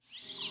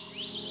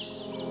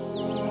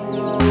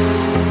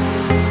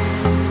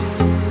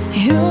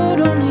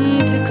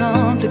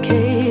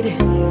complicated.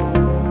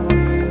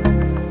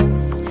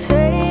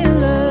 Say you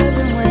love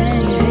it when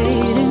you're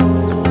hating,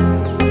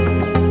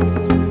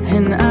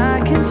 and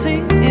I can see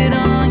it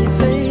on your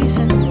face.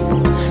 And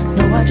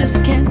no, I just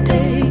can't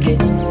take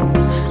it.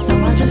 No,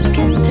 I just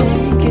can't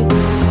take it.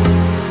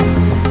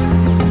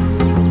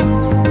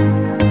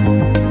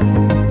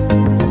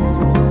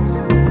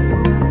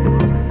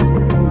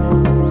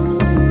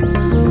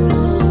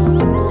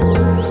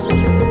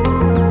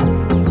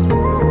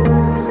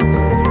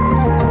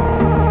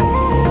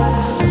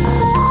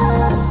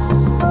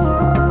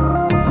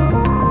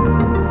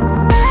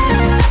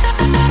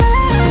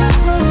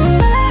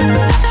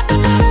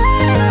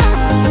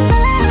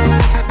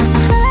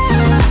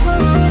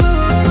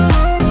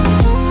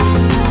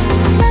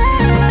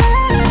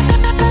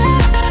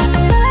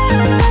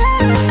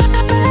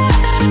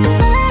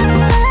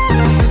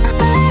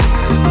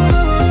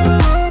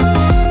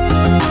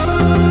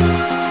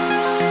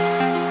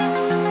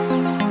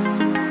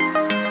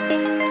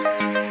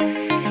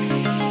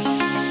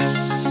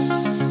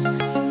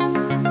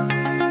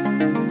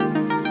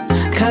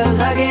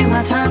 Cause I gave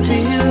my time to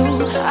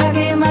you, I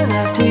gave my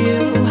love to you,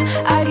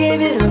 I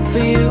gave it up for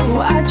you,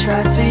 I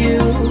tried for you,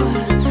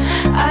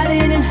 I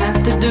didn't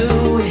have to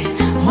do